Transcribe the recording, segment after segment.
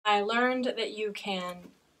I learned that you can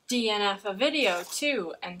DNF a video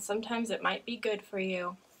too, and sometimes it might be good for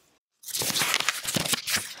you.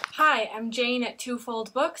 Hi, I'm Jane at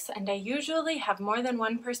TwoFoldBooks, and I usually have more than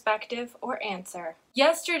one perspective or answer.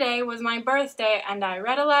 Yesterday was my birthday, and I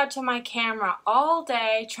read aloud to my camera all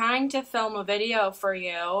day trying to film a video for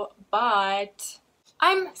you, but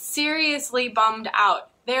I'm seriously bummed out.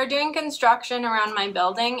 They're doing construction around my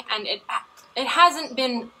building, and it hasn't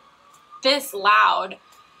been this loud.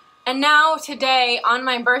 And now today, on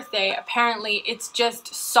my birthday, apparently it's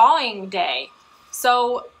just sawing day.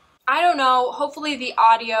 So, I don't know, hopefully the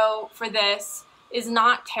audio for this is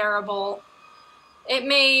not terrible. It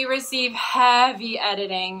may receive heavy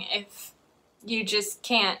editing if you just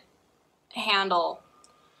can't handle.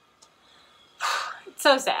 It's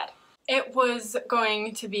so sad. It was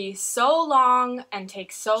going to be so long and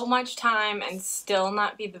take so much time and still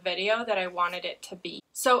not be the video that I wanted it to be.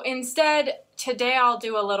 So instead, today I'll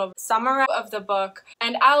do a little summary of the book,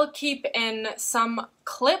 and I'll keep in some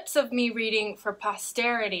clips of me reading for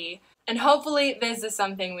posterity, and hopefully this is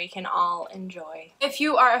something we can all enjoy. If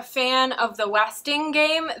you are a fan of the Westing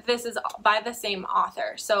game, this is by the same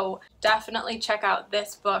author, so definitely check out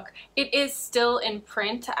this book. It is still in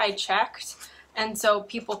print, I checked, and so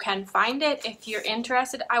people can find it if you're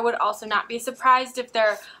interested. I would also not be surprised if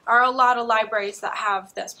there are a lot of libraries that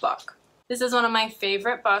have this book. This is one of my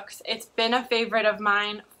favorite books. It's been a favorite of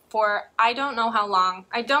mine for I don't know how long.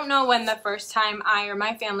 I don't know when the first time I or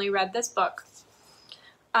my family read this book.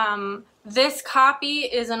 This copy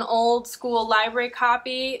is an old school library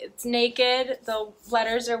copy. It's naked. The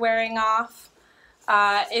letters are wearing off.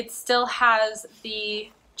 It still has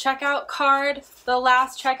the checkout card. The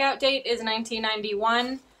last checkout date is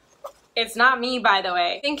 1991. It's not me, by the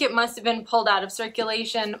way. I think it must have been pulled out of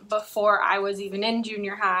circulation before I was even in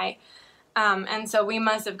junior high. And so we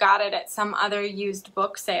must have got it at some other used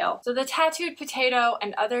book sale. So The Tattooed Potato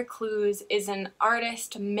and Other Clues is an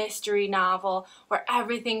artist mystery novel where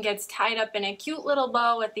everything gets tied up in a cute little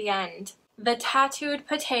bow at the end. The Tattooed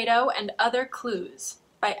Potato and Other Clues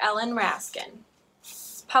by Ellen Raskin.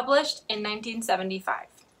 Published in 1975.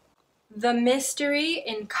 The Mystery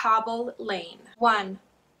in Cobble Lane. 1.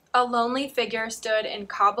 A lonely figure stood in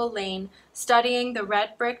Cobble Lane, studying the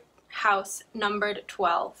red brick house numbered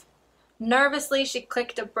 12. Nervously, she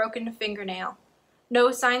clicked a broken fingernail.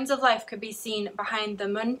 No signs of life could be seen behind the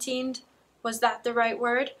muntined, was that the right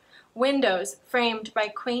word? Windows framed by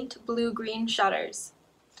quaint blue-green shutters.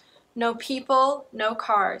 No people, no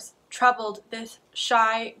cars, troubled this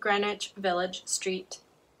shy Greenwich village street.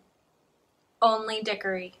 Only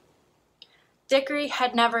Dickory. Dickory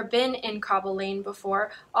had never been in Cobble Lane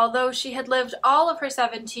before, although she had lived all of her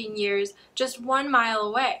 17 years just 1 mile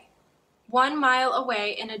away. 1 mile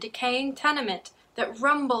away in a decaying tenement that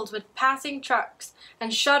rumbled with passing trucks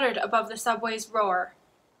and shuddered above the subway's roar.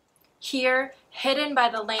 Here, hidden by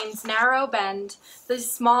the lane's narrow bend, the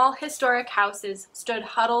small historic houses stood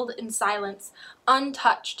huddled in silence,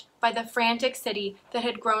 untouched by the frantic city that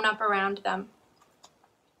had grown up around them.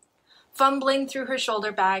 Fumbling through her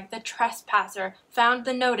shoulder bag, the trespasser found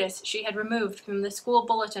the notice she had removed from the school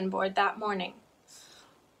bulletin board that morning.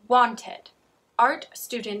 Wanted. Art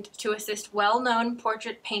student to assist well-known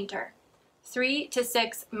portrait painter. 3 to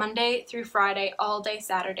 6 Monday through Friday, all day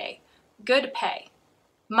Saturday. Good pay.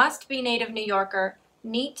 Must be native New Yorker.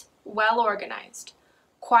 Neat, well-organized.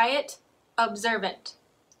 Quiet, observant.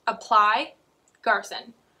 Apply,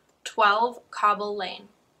 Garson. 12 Cobble Lane.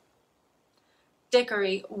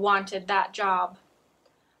 Dickory wanted that job.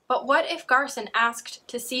 But what if Garson asked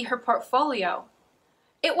to see her portfolio?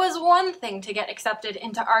 It was one thing to get accepted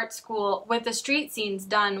into art school with the street scenes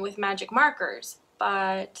done with magic markers,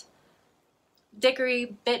 but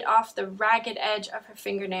Dickory bit off the ragged edge of her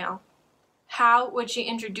fingernail. How would she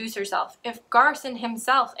introduce herself if Garson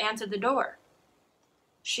himself answered the door?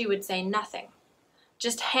 She would say nothing.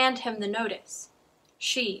 Just hand him the notice.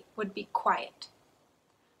 She would be quiet.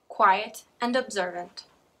 Quiet and observant.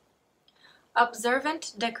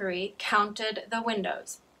 Observant Dickory counted the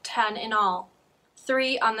windows, 10 in all.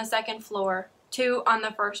 3 on the second floor, 2 on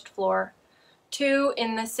the first floor, 2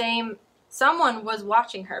 in the same. Someone was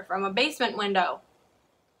watching her from a basement window.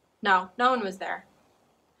 No one was there.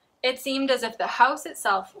 It seemed as if the house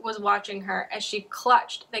itself was watching her as she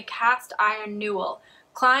clutched the cast iron newel,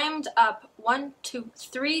 climbed up 1, 2,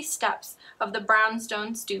 3 steps of the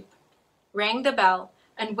brownstone stoop, rang the bell,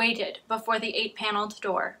 and waited before the 8-paneled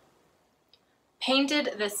door.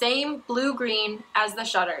 Painted the same blue-green as the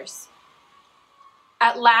shutters.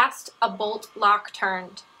 At last, a bolt lock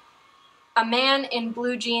turned. A man in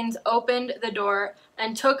blue jeans opened the door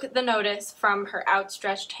and took the notice from her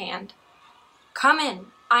outstretched hand. "Come in.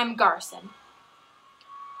 I'm Garson."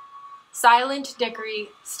 Silent Dickory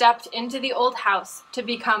stepped into the old house to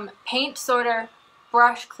become paint sorter,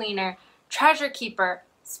 brush cleaner, treasure keeper,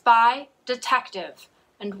 spy, detective,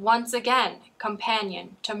 and once again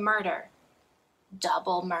companion to murder.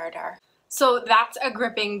 Double murder. So that's a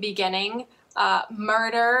gripping beginning.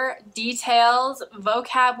 Murder, details,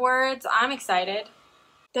 vocab words. I'm excited.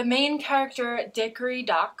 The main character, Dickory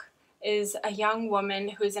Dock, is a young woman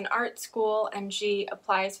who is in art school, and she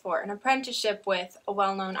applies for an apprenticeship with a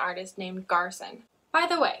well-known artist named Garson. "By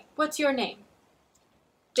the way, what's your name?"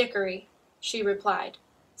 "Dickory," she replied,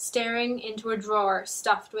 staring into a drawer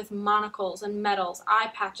stuffed with monocles and medals, eye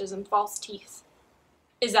patches, and false teeth.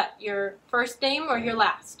 "Is that your first name or your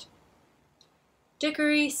last?"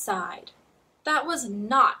 Dickory sighed. That was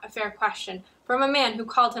not a fair question from a man who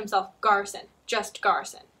called himself Garson, just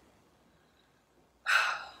Garson.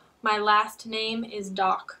 "My last name is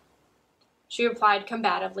Dock," she replied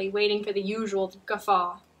combatively, waiting for the usual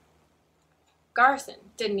guffaw.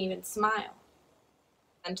 Garson didn't even smile.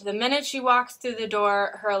 And the minute she walks through the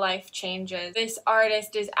door, her life changes. This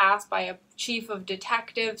artist is asked by a chief of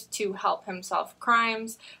detectives to help him solve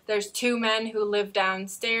crimes. There's two men who live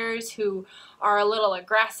downstairs who are a little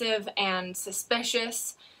aggressive and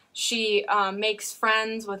suspicious. She makes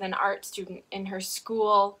friends with an art student in her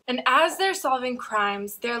school. And as they're solving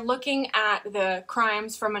crimes, they're looking at the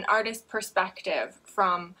crimes from an artist's perspective,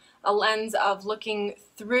 from a lens of looking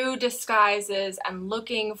through disguises and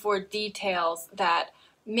looking for details that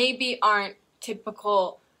maybe aren't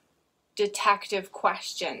typical detective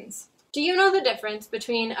questions. "Do you know the difference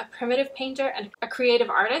between a primitive painter and a creative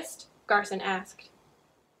artist?" Garson asked.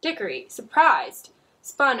 Dickory, surprised,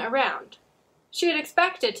 spun around. She had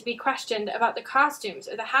expected to be questioned about the costumes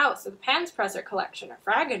or the house or the Panspresser collection or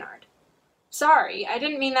Fragonard. "Sorry, I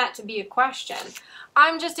didn't mean that to be a question.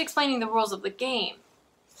 I'm just explaining the rules of the game."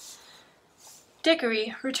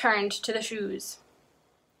 Dickory returned to the shoes.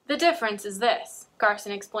 "The difference is this,"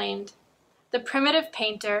 Garson explained. "The primitive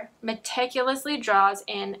painter meticulously draws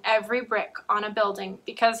in every brick on a building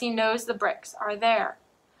because he knows the bricks are there.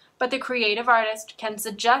 But the creative artist can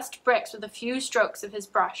suggest bricks with a few strokes of his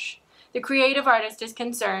brush. The creative artist is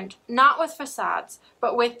concerned not with facades,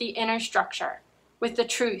 but with the inner structure, with the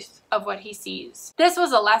truth of what he sees." This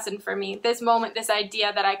was a lesson for me, this moment, this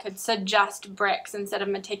idea that I could suggest bricks instead of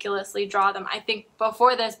meticulously draw them. I think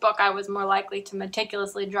before this book I was more likely to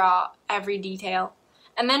meticulously draw every detail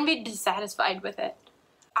and then be dissatisfied with it.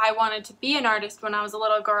 I wanted to be an artist when I was a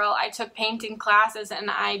little girl. I took painting classes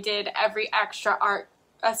and I did every extra art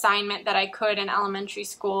assignment that I could in elementary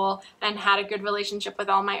school and had a good relationship with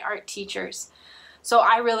all my art teachers. So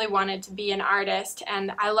I really wanted to be an artist,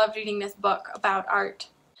 and I loved reading this book about art.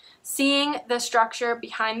 Seeing the structure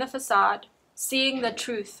behind the facade, seeing the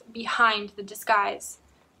truth behind the disguise.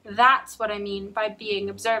 That's what I mean by being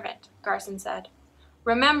observant, Garson said.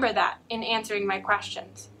 Remember that in answering my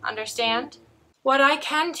questions. Understand? What I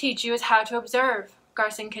can teach you is how to observe,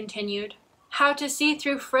 Garson continued. How to see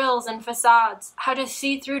through frills and facades, how to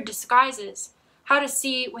see through disguises, how to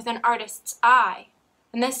see with an artist's eye.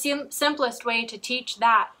 And the simplest way to teach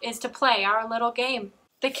that is to play our little game.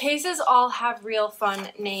 The cases all have real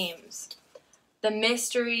fun names. The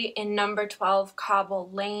Mystery in Number 12 Cobble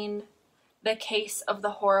Lane, The Case of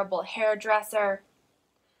the Horrible Hairdresser,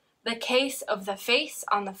 The Case of the Face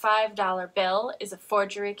on the $5 bill is a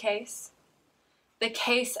forgery case, The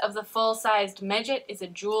Case of the Full-Sized Midget is a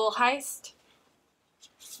jewel heist,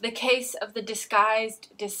 The Case of the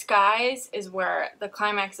Disguised Disguise is where the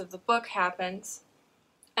climax of the book happens,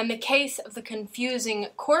 and The Case of the Confusing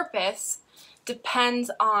Corpus depends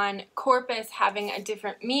on corpus having a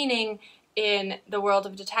different meaning in the world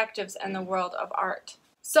of detectives and the world of art.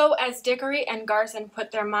 So as Dickory and Garson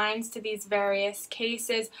put their minds to these various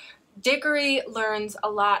cases, Dickory learns a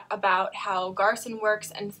lot about how Garson works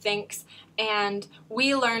and thinks, and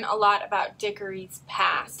we learn a lot about Dickory's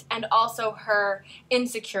past and also her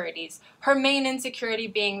insecurities. Her main insecurity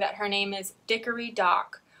being that her name is Dickory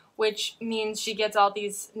Dock, which means she gets all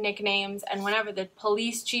these nicknames, and whenever the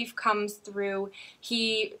police chief comes through,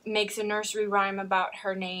 he makes a nursery rhyme about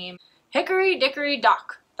her name. Hickory dickory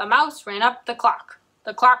dock, the mouse ran up the clock.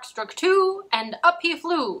 The clock struck 2, and up he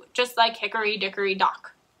flew, just like Hickory dickory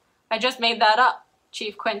dock. I just made that up,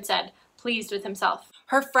 Chief Quint said, pleased with himself.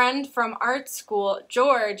 Her friend from art school,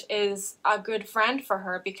 George, is a good friend for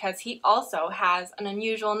her because he also has an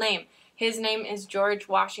unusual name. His name is George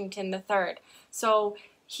Washington III. So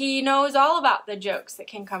he knows all about the jokes that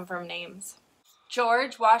can come from names.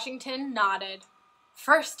 George Washington nodded.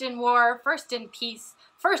 First in war, first in peace,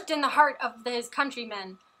 first in the heart of his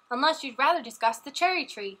countrymen. Unless you'd rather discuss the cherry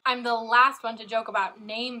tree. I'm the last one to joke about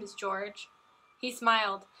names, George. He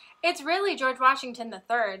smiled. It's really George Washington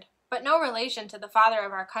III, but no relation to the father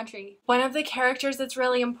of our country. One of the characters that's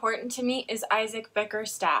really important to me is Isaac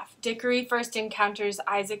Bickerstaff. Dickory first encounters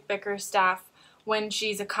Isaac Bickerstaff when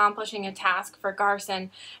she's accomplishing a task for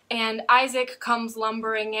Garson, and Isaac comes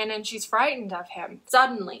lumbering in and she's frightened of him.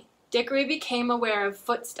 Suddenly, Dickory became aware of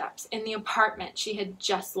footsteps in the apartment she had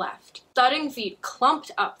just left. Thudding feet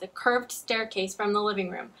clumped up the curved staircase from the living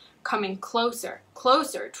room, coming closer,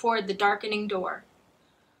 closer toward the darkening door.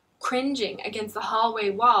 Cringing against the hallway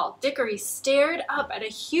wall, Dickory stared up at a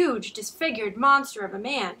huge, disfigured monster of a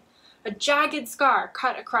man. A jagged scar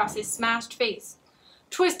cut across his smashed face,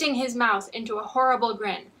 twisting his mouth into a horrible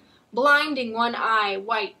grin, blinding one eye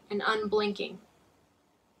white and unblinking.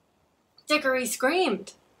 Dickory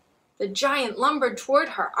screamed. The giant lumbered toward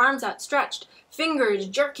her, arms outstretched, fingers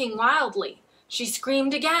jerking wildly. She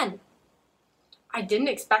screamed again. I didn't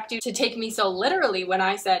expect you to take me so literally when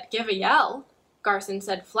I said, give a yell, Garson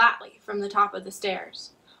said flatly from the top of the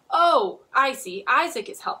stairs. Oh, I see, Isaac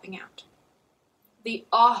is helping out. The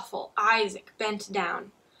awful Isaac bent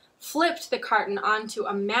down, flipped the carton onto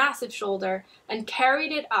a massive shoulder, and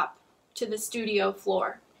carried it up to the studio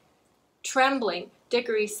floor. Trembling,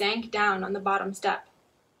 Dickory sank down on the bottom step.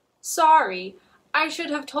 Sorry, I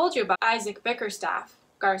should have told you about Isaac Bickerstaff,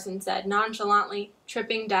 Garson said nonchalantly,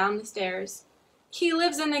 tripping down the stairs. He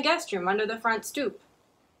lives in the guest room under the front stoop.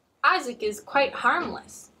 Isaac is quite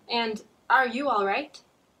harmless. And are you all right?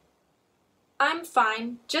 I'm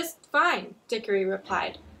fine, just fine, Dickory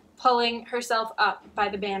replied, pulling herself up by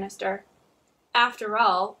the banister. After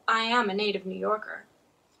all, I am a native New Yorker.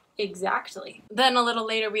 Exactly. Then a little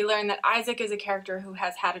later we learn that Isaac is a character who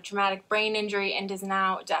has had a traumatic brain injury and is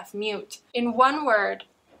now deaf-mute. In one word,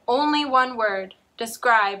 only one word,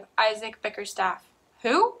 describe Isaac Bickerstaff.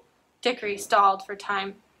 Who? Dickory stalled for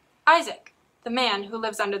time. Isaac, the man who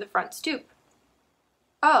lives under the front stoop.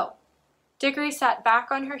 Oh. Dickory sat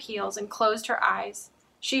back on her heels and closed her eyes.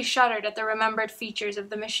 She shuddered at the remembered features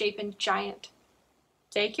of the misshapen giant.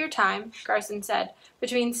 Take your time, Garson said,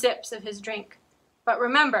 between sips of his drink. But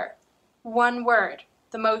remember, one word,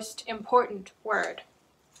 the most important word.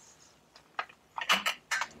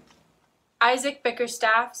 Isaac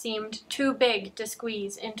Bickerstaff seemed too big to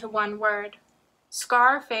squeeze into one word.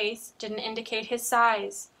 Scar face didn't indicate his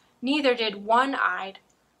size, neither did one-eyed.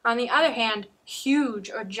 On the other hand,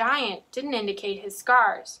 huge or giant didn't indicate his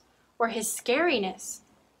scars, or his scariness.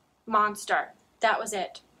 Monster, that was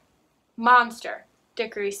it. Monster,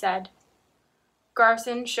 Dickory said.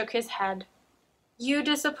 Garson shook his head. You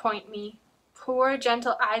disappoint me. Poor,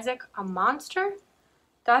 gentle Isaac, a monster?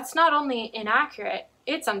 That's not only inaccurate,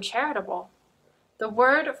 it's uncharitable. The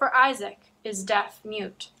word for Isaac is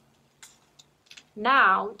deaf-mute.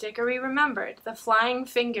 Now Dickory remembered the flying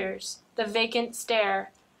fingers, the vacant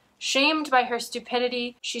stare. Shamed by her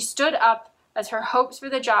stupidity, she stood up as her hopes for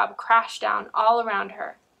the job crashed down all around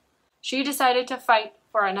her. She decided to fight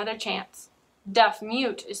for another chance.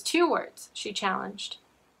 Deaf-mute is 2 words, she challenged.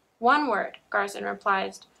 1 word, Garson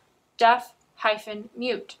replied.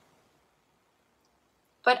 Deaf-mute.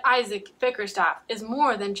 But Isaac Bickerstaff is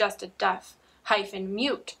more than just a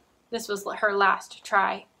deaf-mute. This was her last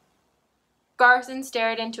try. Garson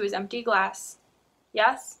stared into his empty glass.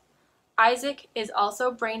 Yes, Isaac is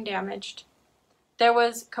also brain damaged. There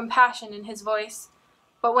was compassion in his voice,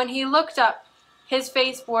 but when he looked up, his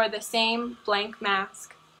face wore the same blank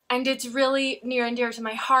mask. And it's really near and dear to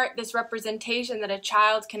my heart, this representation that a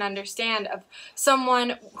child can understand of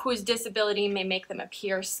someone whose disability may make them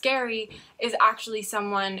appear scary is actually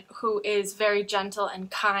someone who is very gentle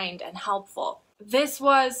and kind and helpful. This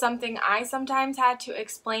was something I sometimes had to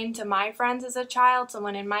explain to my friends as a child.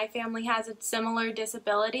 Someone in my family has a similar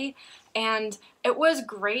disability, and it was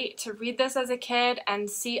great to read this as a kid and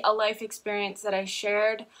see a life experience that I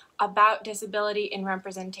shared about disability in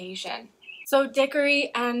representation. So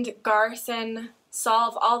Dickory and Garson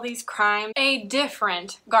solve all these crimes. A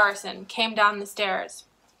different Garson came down the stairs.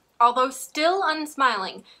 Although still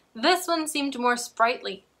unsmiling, this one seemed more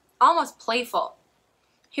sprightly, almost playful.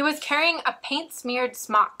 He was carrying a paint-smeared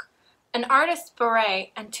smock, an artist's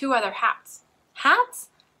beret, and 2 other hats. Hats?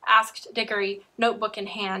 Asked Dickory, notebook in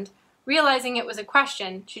hand. Realizing it was a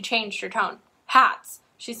question, she changed her tone. Hats,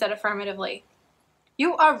 she said affirmatively.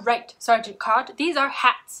 You are right, Sergeant Codd. These are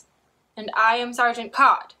hats. And I am Sergeant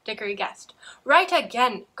Codd, Dickory guessed. Right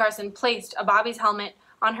again, Garson placed a Bobby's helmet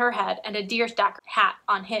on her head and a deerstalker hat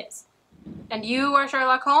on his. And you are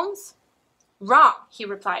Sherlock Holmes? Wrong, he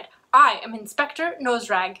replied. I am Inspector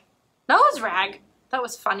Noserag. Noserag? That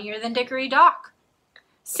was funnier than Dickory Dock.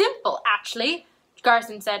 Simple, actually.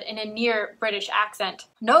 Garson said in a near British accent.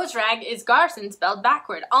 Noserag is Garson spelled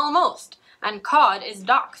backward, almost, and Cod is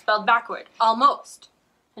Doc spelled backward, almost.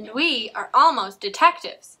 And we are almost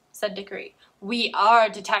detectives, said Dickory. We are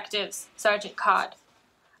detectives, Sergeant Cod.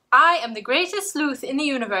 I am the greatest sleuth in the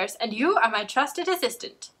universe, and you are my trusted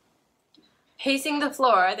assistant. Pacing the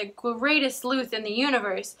floor, the greatest sleuth in the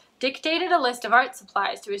universe dictated a list of art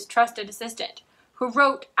supplies to his trusted assistant, who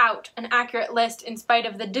wrote out an accurate list in spite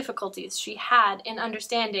of the difficulties she had in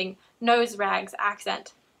understanding Noserag's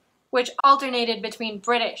accent, which alternated between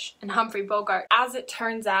British and Humphrey Bogart. As it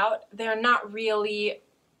turns out, they're not really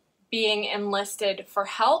being enlisted for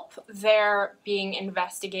help, they're being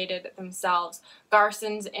investigated themselves.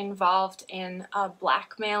 Garson's involved in a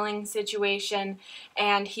blackmailing situation,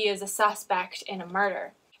 and he is a suspect in a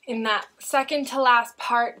murder. In that second to last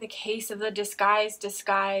part, the case of the disguise,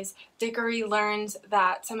 Dickory learns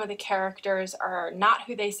that some of the characters are not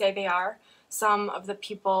who they say they are. Some of the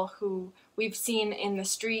people who we've seen in the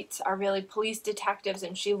streets are really police detectives,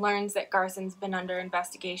 and she learns that Garson's been under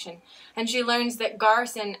investigation. And she learns that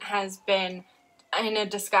Garson has been in a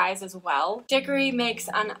disguise as well. Dickory makes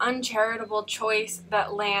an uncharitable choice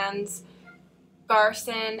that lands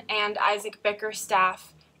Garson and Isaac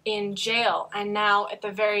Bickerstaff in jail, and now at the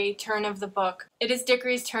very turn of the book, it is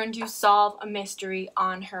Dickory's turn to solve a mystery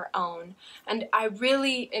on her own. And I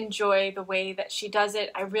really enjoy the way that she does it.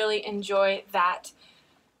 I really enjoy that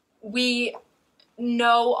we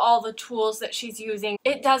know all the tools that she's using.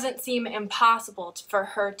 It doesn't seem impossible for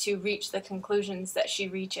her to reach the conclusions that she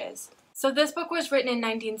reaches. So this book was written in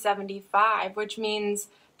 1975, which means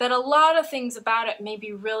that a lot of things about it may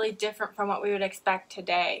be really different from what we would expect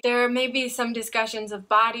today. There may be some discussions of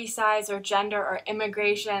body size or gender or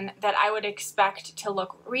immigration that I would expect to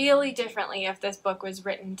look really differently if this book was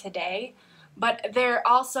written today, but they're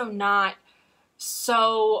also not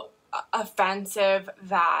so offensive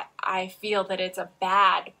that I feel that it's a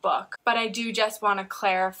bad book. But I do just want to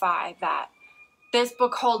clarify that this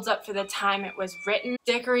book holds up for the time it was written.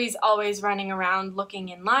 Dickory's always running around looking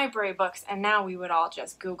in library books, and now we would all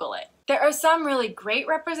just Google it. There are some really great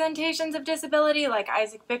representations of disability, like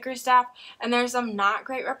Isaac Bickerstaff, and there's some not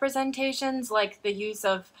great representations, like the use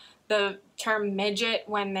of the term midget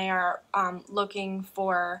when they are looking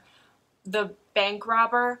for the bank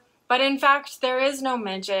robber. But in fact, there is no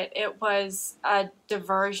midget. It was a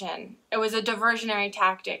diversion. It was a diversionary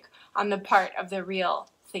tactic on the part of the real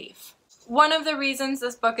thief. One of the reasons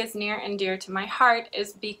this book is near and dear to my heart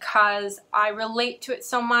is because I relate to it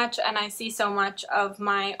so much and I see so much of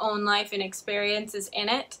my own life and experiences in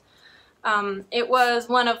it. It was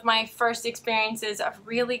one of my first experiences of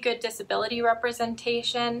really good disability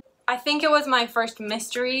representation. I think it was my first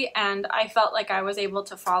mystery, and I felt like I was able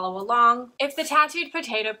to follow along. If The Tattooed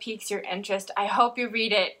Potato piques your interest, I hope you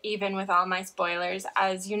read it even with all my spoilers.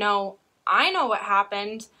 As you know, I know what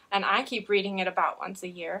happened, and I keep reading it about once a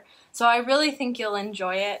year, so I really think you'll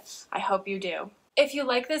enjoy it. I hope you do. If you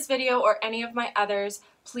like this video or any of my others,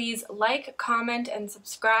 please like, comment, and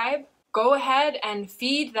subscribe. Go ahead and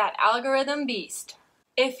feed that algorithm beast.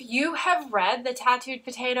 If you have read The Tattooed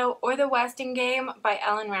Potato or The Westing Game by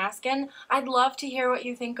Ellen Raskin, I'd love to hear what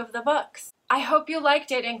you think of the books. I hope you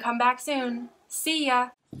liked it and come back soon. See ya!